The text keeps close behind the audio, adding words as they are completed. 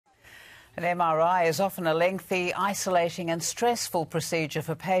An MRI is often a lengthy, isolating and stressful procedure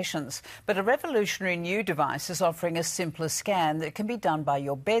for patients, but a revolutionary new device is offering a simpler scan that can be done by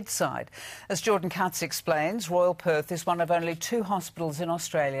your bedside. As Jordan Katz explains, Royal Perth is one of only 2 hospitals in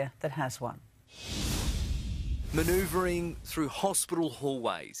Australia that has one. Manoeuvring through hospital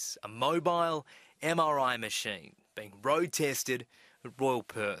hallways, a mobile MRI machine being road tested at Royal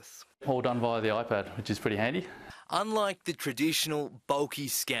Perth. All done via the iPad, which is pretty handy. Unlike the traditional bulky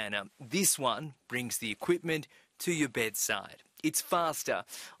scanner, this one brings the equipment to your bedside. It's faster,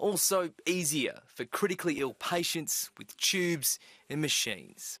 also easier for critically ill patients with tubes and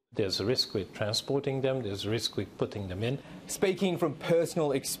machines. There's a risk with transporting them, there's a risk with putting them in. Speaking from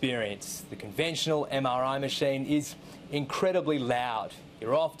personal experience, the conventional MRI machine is incredibly loud.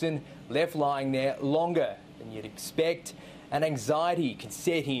 You're often left lying there longer than you'd expect, and anxiety can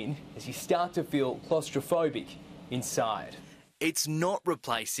set in as you start to feel claustrophobic inside. It's not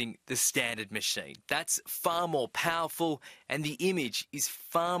replacing the standard machine. That's far more powerful and the image is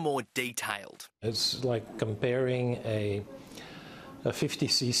far more detailed. It's like comparing a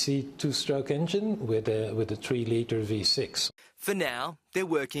 50cc 2-stroke engine with a 3-litre V6. For now, they're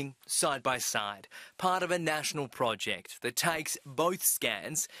working side by side, part of a national project that takes both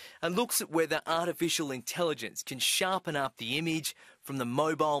scans and looks at whether artificial intelligence can sharpen up the image from the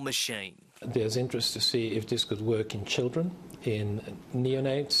mobile machine. There's interest to see if this could work in children, in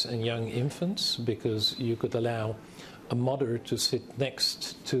neonates and young infants, because you could allow a mother to sit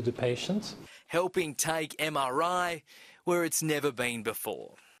next to the patient. Helping take MRI where it's never been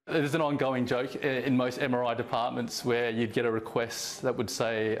before. There's an ongoing joke in most MRI departments where you'd get a request that would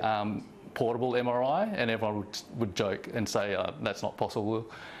say portable MRI, and everyone would joke and say that's not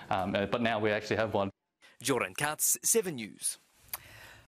possible. But now we actually have one. Jordan Katz, 7 News.